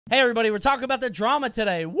Hey everybody, we're talking about the drama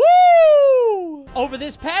today. Woo! Over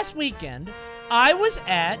this past weekend, I was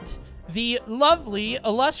at the lovely,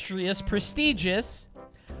 illustrious, prestigious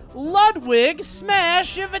Ludwig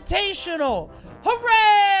Smash Invitational.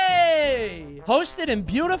 Hooray! Hosted in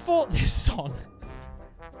beautiful... This song.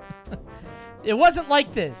 It wasn't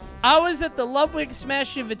like this. I was at the Ludwig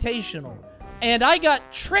Smash Invitational, and I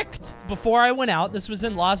got tricked before I went out. This was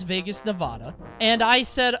in Las Vegas, Nevada. And I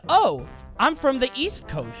said, oh, I'm from the East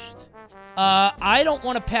Coast. I don't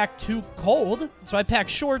want to pack too cold, so I packed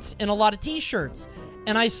shorts and a lot of t-shirts.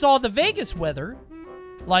 And I saw the Vegas weather,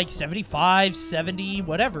 like 75, 70,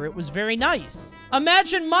 whatever. It was very nice.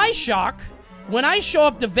 Imagine my shock when I show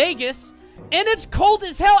up to Vegas and it's cold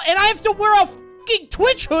as hell and I have to wear a fucking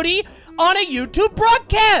Twitch hoodie on a YouTube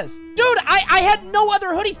broadcast. Dude, I had no other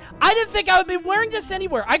hoodies. I didn't think I would be wearing this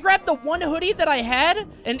anywhere. I grabbed the one hoodie that I had,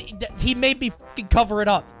 and he made me fucking cover it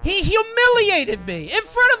up. He humiliated me in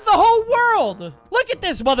front of the whole world. Look at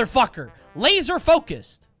this motherfucker. Laser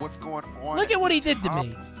focused. What's going on? Look at what he did to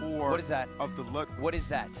me. What is that? Of the What is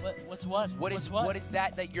that? What's what? What is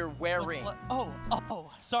that you're wearing?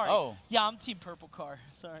 Oh, sorry. Oh. Yeah, I'm team purple car.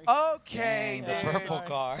 Sorry. Okay, Yeah, dude. purple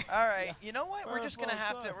car. All right. You know what? We're just gonna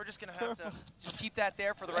have to just keep that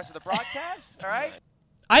there for the rest of the broadcast. All right.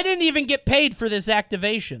 I didn't even get paid for this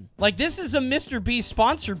activation. Like, this is a Mr. Beast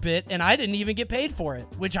sponsor bit, and I didn't even get paid for it,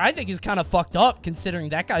 which I think is kind of fucked up, considering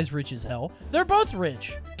that guy's rich as hell. They're both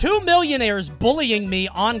rich. 2 millionaires bullying me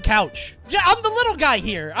on couch. I'm the little guy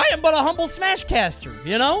here. I am but a humble Smash caster,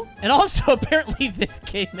 you know? And also, apparently, this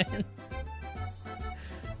came in.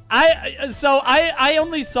 I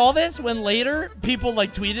only saw this when later people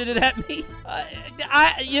like tweeted it at me.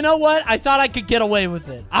 You know what? I thought I could get away with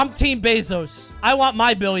it. I'm Team Bezos. I want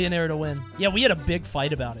my billionaire to win. Yeah, we had a big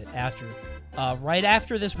fight about it after. Right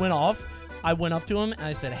after this went off, I went up to him and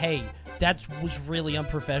I said, hey, that was really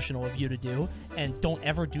unprofessional of you to do, and don't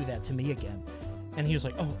ever do that to me again. And he was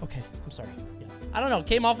like, oh, okay, I'm sorry. Yeah. I don't know, it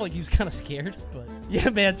came off like he was kind of scared, but yeah,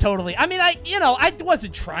 man, totally. I mean, I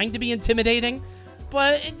wasn't trying to be intimidating,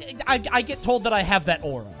 but I get told that I have that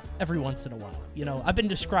aura every once in a while. You know, I've been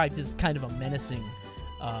described as kind of a menacing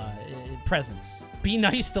presence. Be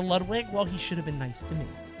nice to Ludwig? Well, he should have been nice to me.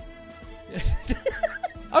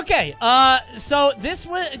 Okay, so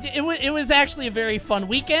it was actually a very fun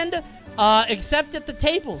weekend, except at the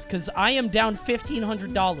tables, because I am down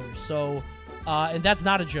 $1,500, so, and that's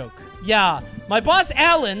not a joke. Yeah, my boss,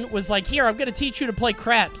 Alan, was like, here, I'm gonna teach you to play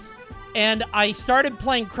craps. And I started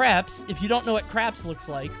playing craps. If you don't know what craps looks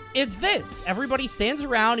like, it's this. Everybody stands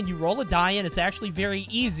around and you roll a die, and it's actually very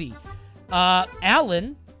easy.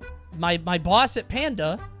 Alan, my boss at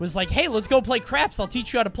Panda, was like, hey, let's go play craps. I'll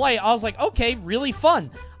teach you how to play. I was like, okay, really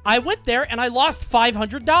fun. I went there and I lost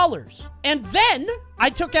 $500. And then I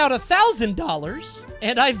took out $1,000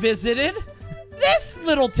 and I visited this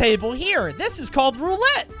little table here. This is called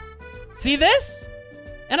roulette. See this?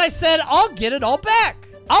 And I said, I'll get it all back.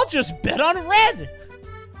 I'll just bet on red.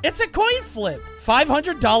 It's a coin flip.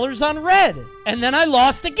 $500 on red. And then I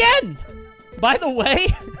lost again. By the way,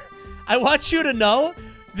 I want you to know,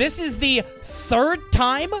 this is the 3rd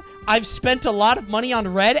time I've spent a lot of money on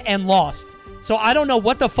red and lost. So I don't know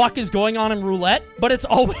what the fuck is going on in roulette, but it's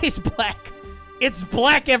always black. It's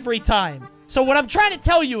black every time. So what I'm trying to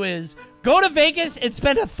tell you is, go to Vegas and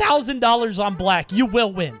spend $1,000 on black. You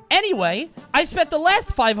will win. Anyway, I spent the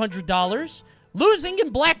last $500 losing in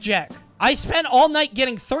blackjack. I spent all night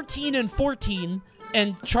getting 13 and 14,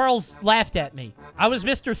 and Charles laughed at me. I was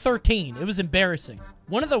Mr. 13. It was embarrassing.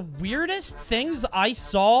 One of the weirdest things I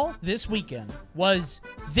saw this weekend was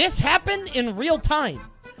this happen in real time.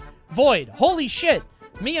 Void, holy shit.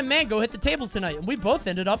 Me and Mango hit the tables tonight, and we both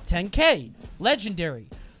ended up 10K. Legendary.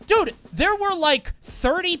 Dude, there were like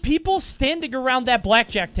 30 people standing around that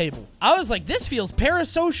blackjack table. I was like, this feels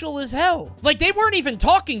parasocial as hell. Like, they weren't even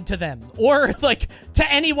talking to them or, like,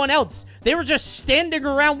 to anyone else. They were just standing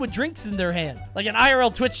around with drinks in their hand. Like an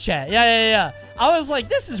IRL Twitch chat. Yeah. I was like,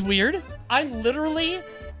 this is weird. I'm literally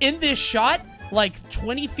in this shot, like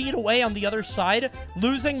 20 feet away on the other side,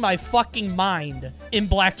 losing my fucking mind in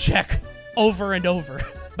blackjack over and over.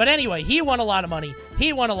 But anyway, he won a lot of money.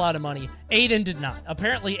 Aiden did not.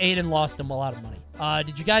 Apparently, Aiden lost him a lot of money.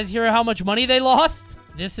 Did you guys hear how much money they lost?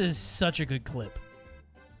 This is such a good clip.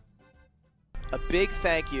 A big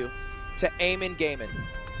thank you to Eamon Gaiman.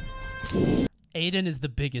 Aiden is the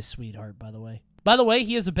biggest sweetheart, by the way. By the way,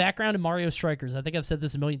 he has a background in Mario Strikers. I think I've said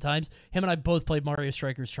this a million times. Him and I both played Mario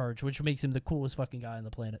Strikers Charge, which makes him the coolest fucking guy on the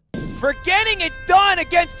planet. For getting it done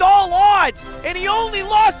against all odds, and he only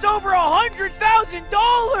lost over $100,000.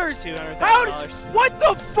 $200,000. What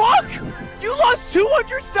the fuck? You lost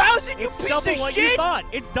 $200,000, you It's piece double of what shit? you thought.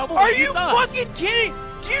 It's double Are what you you thought. fucking kidding?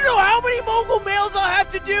 Do you know how many mogul mails I'll have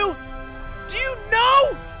to do? Do you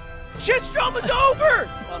know? Chess drama's over!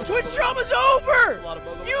 Twitch drama's over!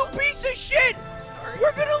 You piece of shit!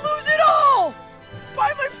 We're gonna lose it all!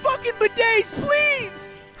 Buy my fucking bidets, please!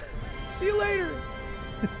 See you later.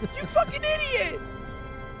 You fucking idiot!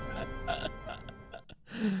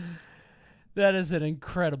 That is an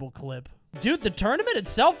incredible clip. Dude, the tournament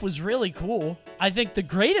itself was really cool. I think the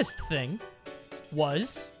greatest thing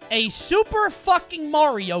was a Super fucking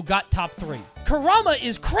Mario got top 3. Kurama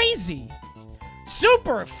is crazy.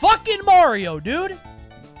 Super fucking Mario, dude.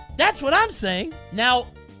 That's what I'm saying. Now,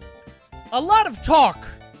 a lot of talk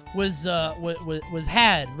was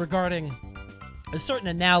had regarding a certain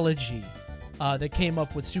analogy that came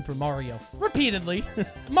up with Super Mario. Repeatedly.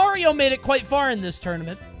 Mario made it quite far in this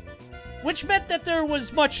tournament, which meant that there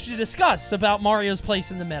was much to discuss about Mario's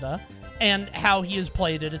place in the meta and how he is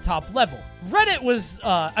played at a top level. Reddit was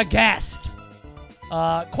aghast.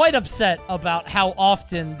 Quite upset about how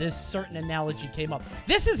often this certain analogy came up.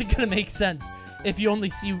 This isn't gonna make sense if you only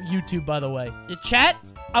see YouTube, by the way. Chat,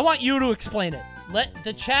 I want you to explain it. Let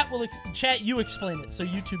the chat you explain it so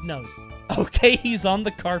YouTube knows. Okay, he's on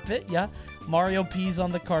the carpet. Yeah, Mario pees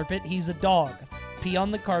on the carpet. He's a dog. Pee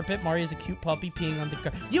on the carpet. Mario's a cute puppy peeing on the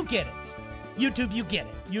carpet. You get it. YouTube, you get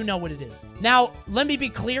it. You know what it is. Now, let me be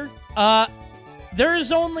clear.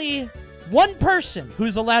 There's only one person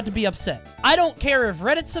who's allowed to be upset. I don't care if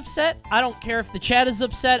Reddit's upset. I don't care if the chat is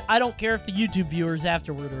upset. I don't care if the YouTube viewers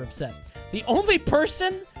afterward are upset. The only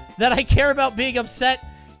person that I care about being upset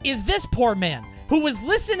is this poor man who was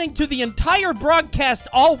listening to the entire broadcast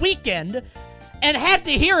all weekend and had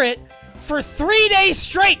to hear it for 3 days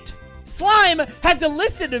straight. Slime had to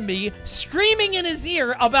listen to me screaming in his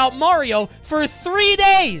ear about Mario for 3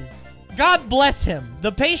 days. God bless him.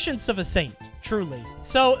 The patience of a saint. Truly.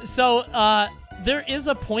 So, there is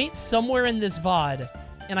a point somewhere in this VOD,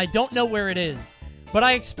 and I don't know where it is, but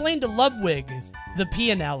I explained to Ludwig the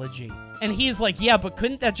pee analogy, and he's like, yeah, but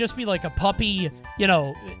couldn't that just be like a puppy, you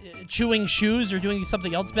know, chewing shoes or doing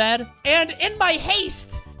something else bad? And in my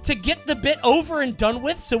haste to get the bit over and done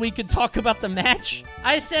with so we could talk about the match,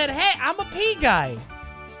 I said, hey, I'm a pee guy.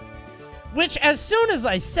 Which, as soon as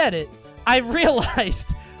I said it, I realized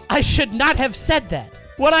I should not have said that.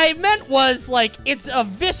 What I meant was, like, it's a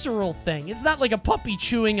visceral thing. It's not like a puppy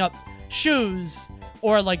chewing up shoes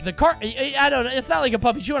or, like, I don't know. It's not like a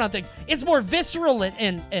puppy chewing on things. It's more visceral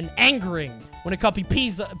and angering when a puppy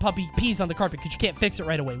pees on the carpet because you can't fix it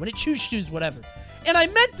right away. When it chews shoes, whatever. And I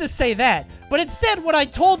meant to say that, but instead what I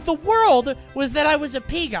told the world was that I was a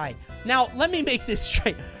pee guy. Now, let me make this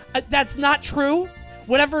straight. That's not true.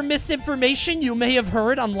 Whatever misinformation you may have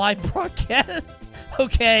heard on live broadcast,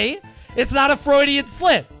 okay? It's not a Freudian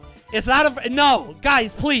slip. It's not a... No,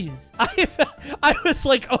 guys, please. I was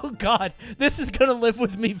like, oh, God, this is going to live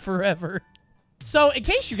with me forever. So, in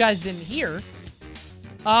case you guys didn't hear,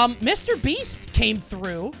 Mr. Beast came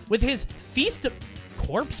through with his Feast of...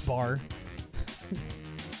 Corpse bar?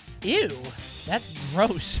 Ew, that's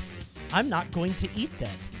gross. I'm not going to eat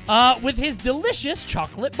that. With his delicious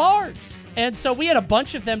chocolate bars. And so we had a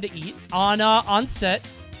bunch of them to eat on set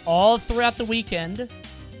all throughout the weekend.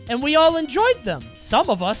 And we all enjoyed them. Some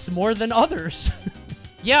of us more than others.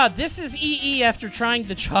 Yeah, this is EE after trying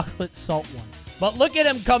the chocolate salt one. But look at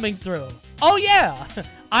him coming through. Oh yeah,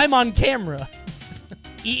 I'm on camera.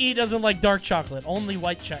 EE doesn't like dark chocolate, only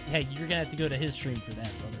white chocolate. Hey, you're gonna have to go to his stream for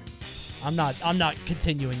that, brother. I'm not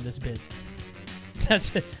continuing this bit.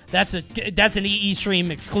 That's an EE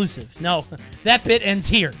stream exclusive. No, that bit ends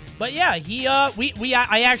here. But yeah,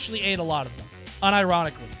 I actually ate a lot of them,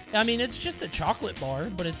 unironically. I mean, it's just a chocolate bar,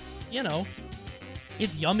 but it's, you know,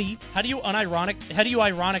 it's yummy. How do you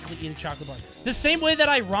ironically eat a chocolate bar? The same way that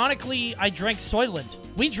ironically I drank Soylent.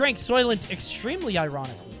 We drank Soylent extremely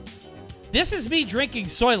ironically. This is me drinking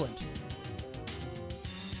Soylent.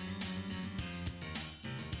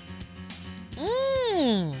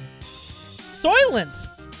 Soylent.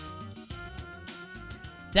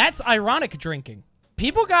 That's ironic drinking.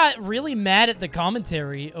 People got really mad at the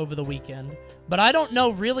commentary over the weekend, but I don't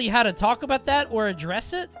know really how to talk about that or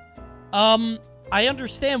address it. I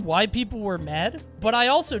understand why people were mad, but I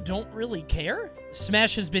also don't really care.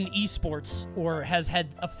 Smash has been esports, or has had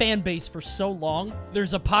a fan base for so long.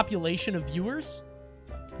 There's a population of viewers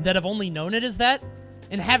that have only known it as that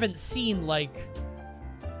and haven't seen, like,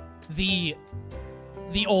 the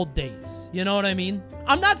the old days. You know what I mean?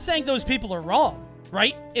 I'm not saying those people are wrong,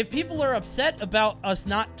 right? If people are upset about us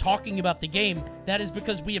not talking about the game, that is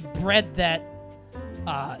because we have bred that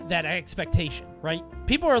expectation, right?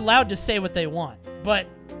 People are allowed to say what they want, but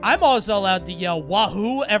I'm also allowed to yell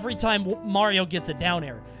wahoo every time Mario gets a down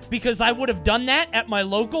air, because I would have done that at my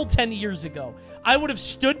local 10 years ago. I would have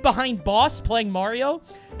stood behind Boss playing Mario,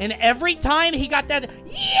 and every time he got that,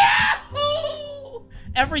 yahoo!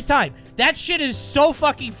 Every time. That shit is so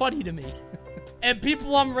fucking funny to me. And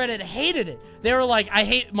people on Reddit hated it. They were like, I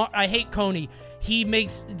hate Coney. He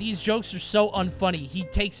makes, these jokes are so unfunny. He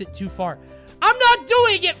takes it too far. I'm not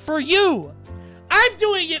doing it for you. I'm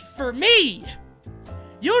doing it for me.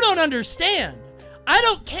 You don't understand. I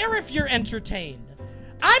don't care if you're entertained.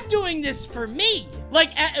 I'm doing this for me.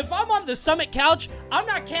 Like, if I'm on the Summit couch, I'm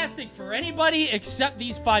not casting for anybody except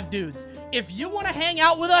these 5 dudes. If you want to hang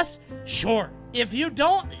out with us, sure. If you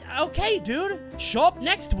don't, okay, dude. Show up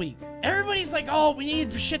next week. Everybody's like, oh, we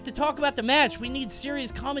need shit to talk about the match. We need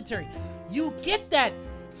serious commentary. You get that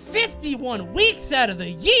 51 weeks out of the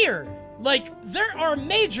year. Like, there are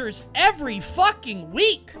majors every fucking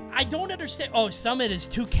week. I don't understand. Oh, Summit is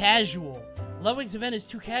too casual. Ludwig's event is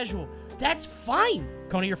too casual. That's fine.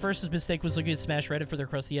 Coney, your first mistake was looking at Smash Reddit for their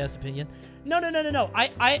crusty-ass opinion. No.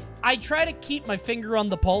 I try to keep my finger on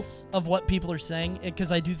the pulse of what people are saying,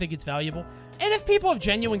 because I do think it's valuable. And if people have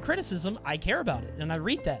genuine criticism, I care about it, and I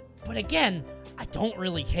read that. But again, I don't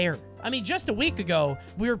really care. I mean, just a week ago,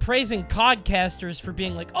 we were praising codcasters for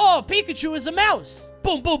being like, oh, Pikachu is a mouse.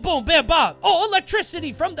 Boom, boom, boom, bam, bam. Oh,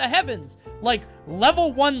 electricity from the heavens. Like,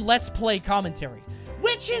 level 1 Let's Play commentary.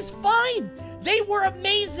 Which is fine. They were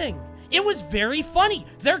amazing. It was very funny.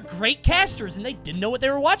 They're great casters, and they didn't know what they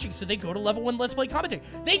were watching, so they go to level 1 Let's Play commentary.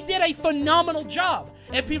 They did a phenomenal job.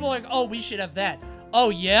 And people are like, oh, we should have that. Oh,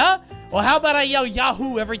 yeah? Well, how about I yell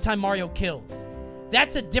Yahoo every time Mario kills?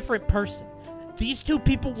 That's a different person. These two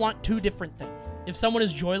people want 2 different things. If someone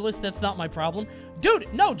is joyless, that's not my problem. Dude,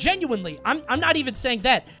 no, genuinely, I'm not even saying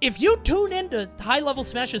that. If you tune into high-level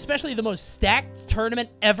Smash, especially the most stacked tournament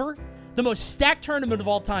ever, the most stacked tournament of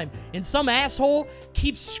all time, and some asshole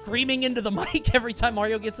keeps screaming into the mic every time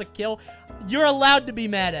Mario gets a kill, you're allowed to be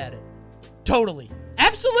mad at it. Totally.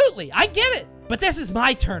 Absolutely. I get it. But this is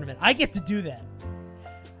my tournament. I get to do that.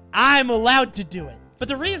 I'm allowed to do it. But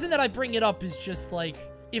the reason that I bring it up is just like,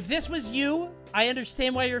 if this was you, I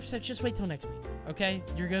understand why you're upset. Just wait till next week, okay?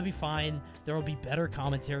 You're gonna be fine. There will be better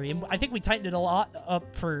commentary. And I think we tightened it a lot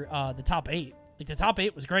up for the top 8. Like, the top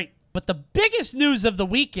 8 was great. But the biggest news of the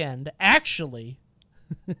weekend, actually...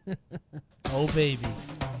 oh, baby.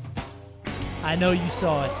 I know you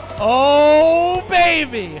saw it. Oh,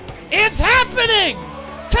 baby! It's happening!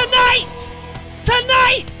 Tonight!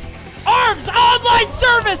 Tonight! ARMS Online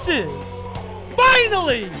Services!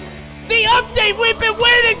 Finally! The update we've been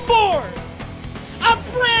waiting for! A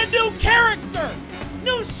brand new character!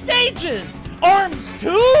 New stages! ARMS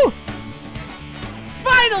 2?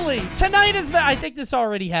 Finally! Tonight is... I think this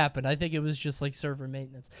already happened. I think it was just like server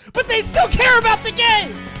maintenance. But they still care about the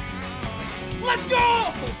game! Let's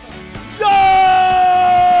go! Yo!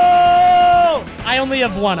 I only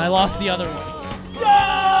have one. I lost the other one.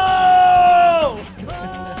 Yo!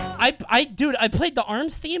 Dude, I played the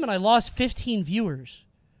ARMS theme and I lost 15 viewers.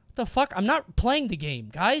 What the fuck? I'm not playing the game,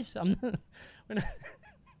 guys.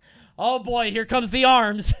 Oh boy, here comes the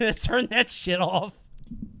ARMS. Turn that shit off.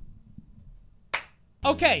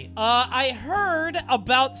 Okay, I heard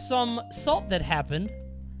about some salt that happened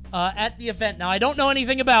at the event. Now, I don't know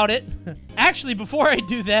anything about it. Actually, before I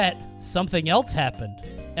do that, something else happened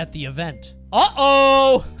at the event.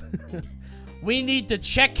 Uh-oh! We need to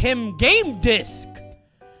check him game disc.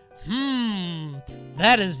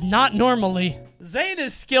 That is not normally. Zane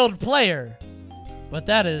is skilled player, but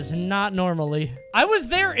that is not normally. I was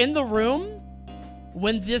there in the room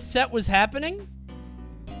when this set was happening,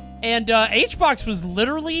 and Hbox was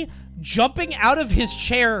literally jumping out of his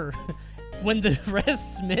chair when the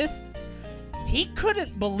rests missed. He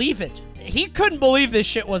couldn't believe it. He couldn't believe this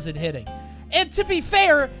shit wasn't hitting. And to be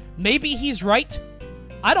fair, maybe he's right.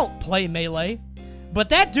 I don't play Melee, but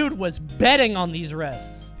that dude was betting on these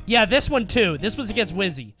rests. Yeah, this one too. This was against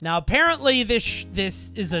Wizzy. Now, apparently this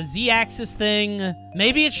is a Z-axis thing.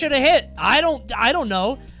 Maybe it should have hit. I don't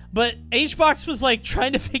know. But Hbox was like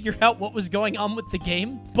trying to figure out what was going on with the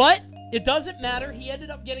game. But it doesn't matter. He ended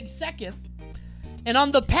up getting second. And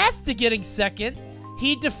on the path to getting second,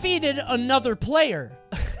 he defeated another player.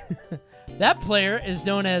 That player is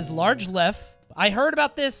known as Large Leff. I heard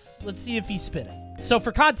about this. Let's see if he's spitting. So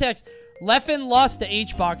for context, Leffen lost to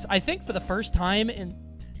Hbox, I think for the first time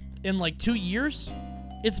in like 2 years.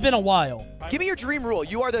 It's been a while. Give me your dream rule.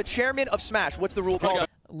 You are the chairman of Smash. What's the rule called?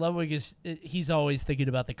 Ludwig is, he's always thinking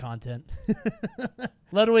about the content.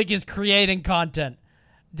 Ludwig is creating content.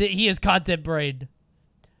 He is content brain.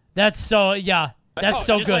 That's so, yeah, that's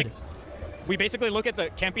so good. Like, we basically look at the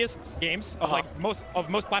campiest games of like most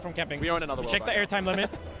platform camping. We are in another we world check the airtime limit.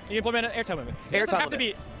 You implement an airtime limit. It doesn't have to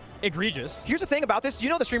be egregious. Here's the thing about this. Do you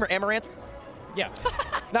know the streamer Amaranth? Yeah.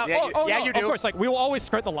 Now, yeah, no, you do. Of course, like we will always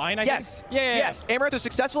skirt the line. I yes. think. Yeah. Yes. Amaranth is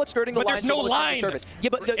successful at skirting the line. But there's no line. Service. Yeah,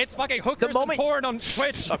 but it's fucking hookers and porn on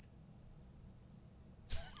Twitch.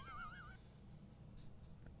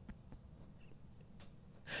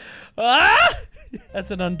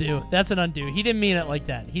 That's an undo. That's an undo. He didn't mean it like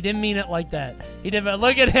that. He didn't mean it like that. He didn't.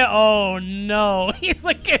 Look at him. Oh no. He's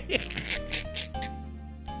looking.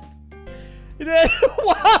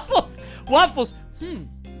 Waffles. Waffles.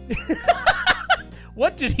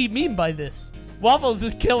 What did he mean by this? Waffles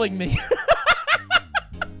is killing me.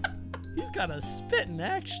 He's kind of spitting,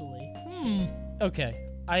 actually. Okay.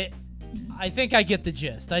 I think I get the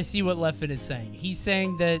gist. I see what Leffen is saying. He's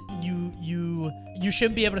saying that you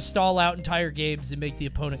shouldn't be able to stall out entire games and make the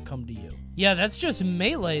opponent come to you. Yeah, that's just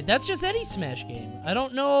Melee. That's just any Smash game. I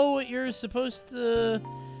don't know what you're supposed to...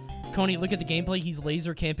 Coney, look at the gameplay. He's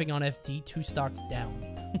laser camping on FD, 2 stocks down.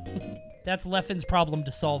 That's Leffen's problem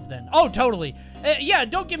to solve then. Oh, totally. Yeah,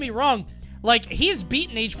 don't get me wrong. Like, he's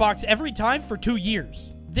beaten HBox every time for 2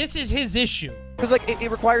 years. This is his issue. Because like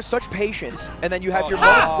it requires such patience, and then you have your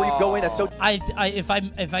moments where you go in. That's so.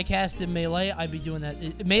 If I cast in Melee, I'd be doing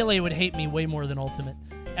that. Melee would hate me way more than Ultimate.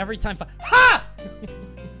 Every time, ha!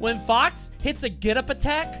 When Fox hits a get up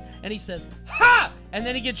attack and he says ha, and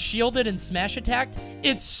then he gets shielded and smash attacked,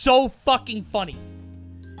 it's so fucking funny.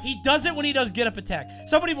 He does it when he does get up attack.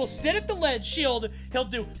 Somebody will sit at the ledge, shield, he'll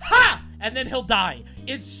do ha, and then he'll die.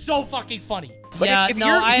 It's so fucking funny. But yeah, if no,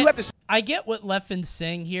 you have to. I get what Leffen's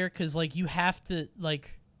saying here, because, like, you have to,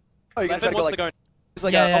 like... Oh, you're going to try to go, like... It's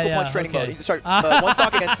like Uncle Punch training mode. You can start 1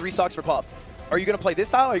 stock against 3 stocks for Puff. Are you going to play this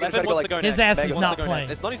style, or are you going to try to go, like... His ass is not playing.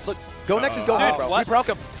 It's not, look, go next is go hard, bro. He broke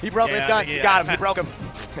him. He broke his gun. You got him. He broke him.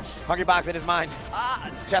 Hungrybox in his mind.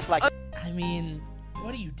 It's just like... I mean,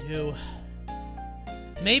 what do you do?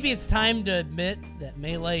 Maybe it's time to admit that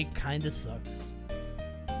Melee kind of sucks.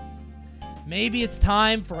 Maybe it's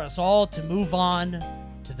time for us all to move on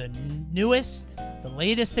to the newest, the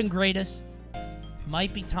latest and greatest.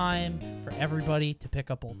 Might be time for everybody to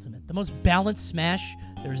pick up Ultimate. The most balanced Smash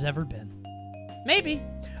there's ever been. Maybe.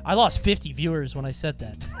 I lost 50 viewers when I said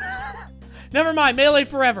that. Never mind. Melee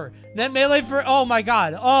forever. Melee for... Oh, my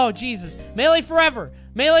God. Oh, Jesus. Melee forever.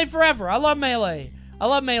 Melee forever. I love Melee. I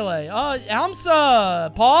love Melee.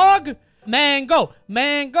 Hamsa. Pog. Mango.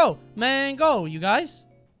 Mango. Mango. You guys?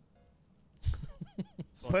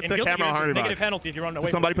 Put the camera on Hungrybox. Negative penalty if you run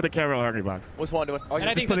away. Somebody put the camera on Hungrybox. What's one doing? Oh, and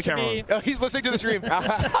I think put that the camera should be, Oh, he's listening to the stream.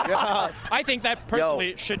 I think that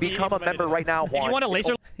personally should be become a member right now, Juan. If you want a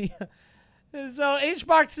laser... So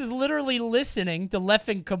HBox is literally listening to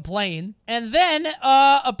Leffen complain, and then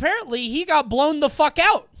apparently he got blown the fuck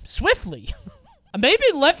out swiftly. Maybe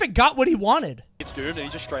Leffen got what he wanted. it's dude, and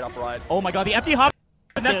he's just straight up right. Oh my God, the empty hop.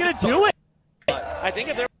 That's gonna do it. I think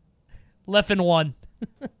if they're... Leffen won.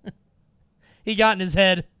 He got in his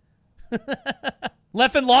head.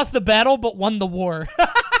 Leffen lost the battle, but won the war.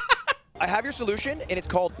 I have your solution, and it's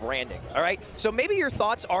called branding, all right? So maybe your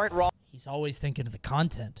thoughts aren't wrong. He's always thinking of the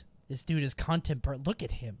content. This dude is content. Look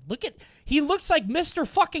at him. He looks like Mr.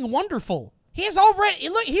 fucking Wonderful. He's already,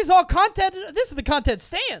 look, he's all content. This is the content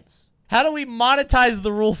stance. How do we monetize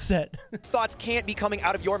the rule set? Thoughts can't be coming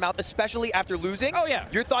out of your mouth, especially after losing. Oh, yeah.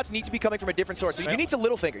 Your thoughts need to be coming from a different source. So you need to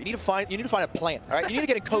Littlefinger. You need to find a plan. All right. You need to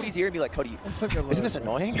get in Cody's ear and be like, Cody, isn't this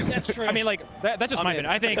annoying? That's true. I mean, like that's just my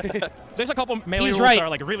opinion. I think there's a couple Melee He's rules right. that are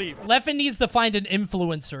like really. Leffen needs to find an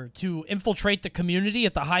influencer to infiltrate the community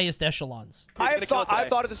at the highest echelons. I've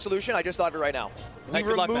thought of the solution. I just thought of it right now. We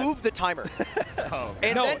remove the timer.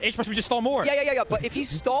 And No, then, HBox, we just stall more. yeah. But if he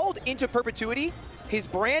stalled into perpetuity, his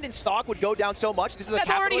brand and stock would go down so much. This is That's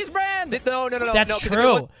already his brand. No. That's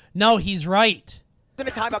true. No, he's right. A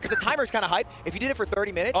timeout because the timer is kind of hype. If you did it for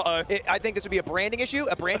 30 minutes, I think this would be a branding issue,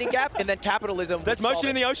 a branding gap, and then capitalism. That's motion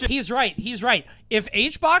in the ocean. He's right. He's right. If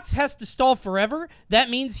HBox has to stall forever, that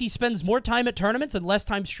means he spends more time at tournaments and less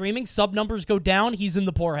time streaming. Sub numbers go down. He's in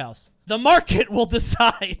the poorhouse. The market will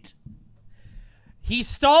decide. He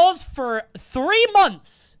stalls for 3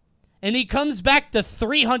 months, and he comes back to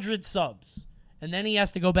 300 subs. And then he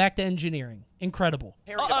has to go back to engineering. Incredible.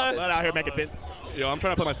 Let out here making bit. Yo, I'm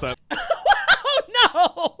trying to play my set. Oh,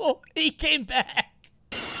 no! He came back.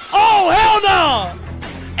 Oh, hell no!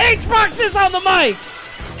 HBox is on the mic!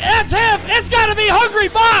 That's him! It's gotta be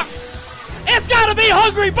Hungrybox! It's gotta be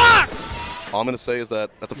Hungrybox! All I'm going to say is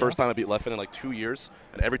that that's the first time I beat Leffen in like 2 years,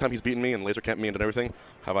 and every time he's beaten me and laser camped me and done everything,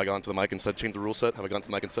 have I gone to the mic and said change the rule set? Have I gone to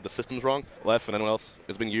the mic and said the system's wrong? Leff and anyone else,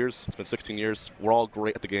 it's been years. It's been 16 years. We're all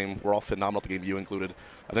great at the game. We're all phenomenal at the game, you included.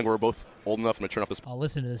 I think we're both old enough and mature enough to... Oh,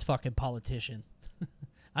 listen to this fucking politician.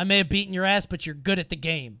 I may have beaten your ass, but you're good at the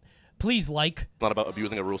game. Please like. It's not about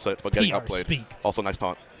abusing a rule set. It's about getting PR outplayed. speak. Also, nice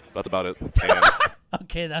taunt. That's about it. And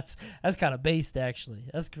Okay, that's kind of based, actually.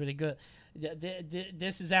 That's pretty good.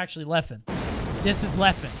 This is actually Leffen. This is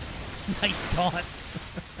Leffen. Nice taunt.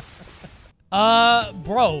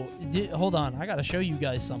 Bro, hold on. I gotta show you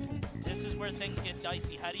guys something. This is where things get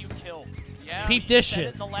dicey. How do you kill? Yeah. Peep this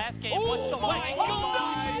shit. In the last game, what's the way?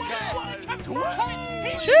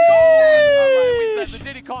 Sheesh. We said the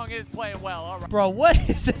Diddy Kong is playing well. All right. Bro, what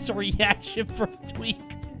is this reaction from Tweak?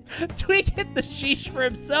 Tweak hit the sheesh for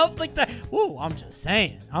himself like that. Ooh, I'm just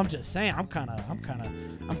saying. I'm kind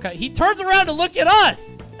of. He turns around to look at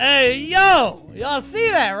us. Hey, yo, y'all see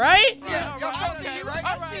that, right? Yeah, y'all saw it, right?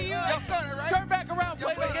 I see you. Y'all saw it, right? Turn back around,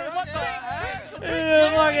 play the game. What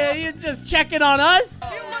Yeah, look at you just checking on us.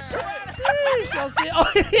 Y'all see?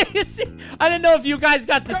 Oh, you see? I didn't know if you guys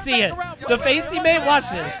got to see it. The face he made. Watch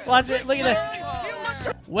this. Watch it. Look at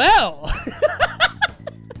this. Well.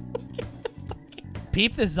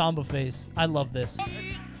 Peep this Zomba face. I love this.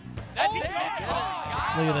 That's it.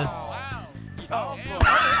 Look at this. Wow.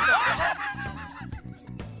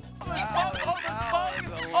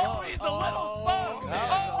 Oh, he's a little smoke.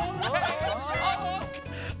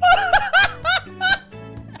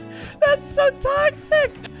 That's so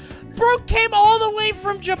toxic. Bro came all the way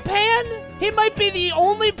from Japan. He might be the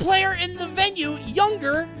only player in the venue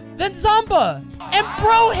younger than Zomba. And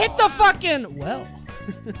bro hit the fucking... Well.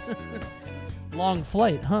 Long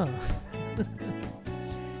flight, huh?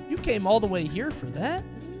 You came all the way here for that?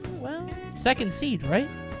 Well, second seed, right?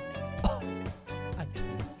 Oh,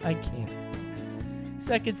 I can't.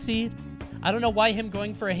 Second seed. I don't know why him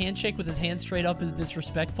going for a handshake with his hand straight up is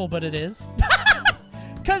disrespectful, but it is.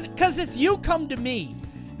 Cause it's you come to me.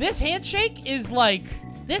 This handshake is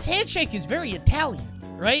very Italian,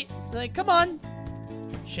 right? Like, come on.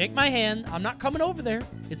 Shake my hand. I'm not coming over there.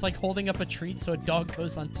 It's like holding up a treat so a dog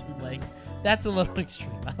goes on 2 legs. That's a little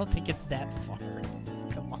extreme. I don't think it's that far.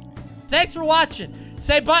 Come on. Thanks for watching.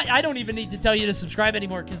 Say bye. I don't even need to tell you to subscribe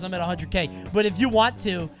anymore because I'm at 100K. But if you want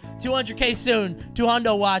to, 200K soon.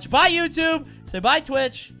 200 watch. Bye, YouTube. Say bye,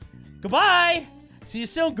 Twitch. Goodbye. See you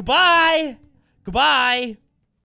soon. Goodbye. Goodbye.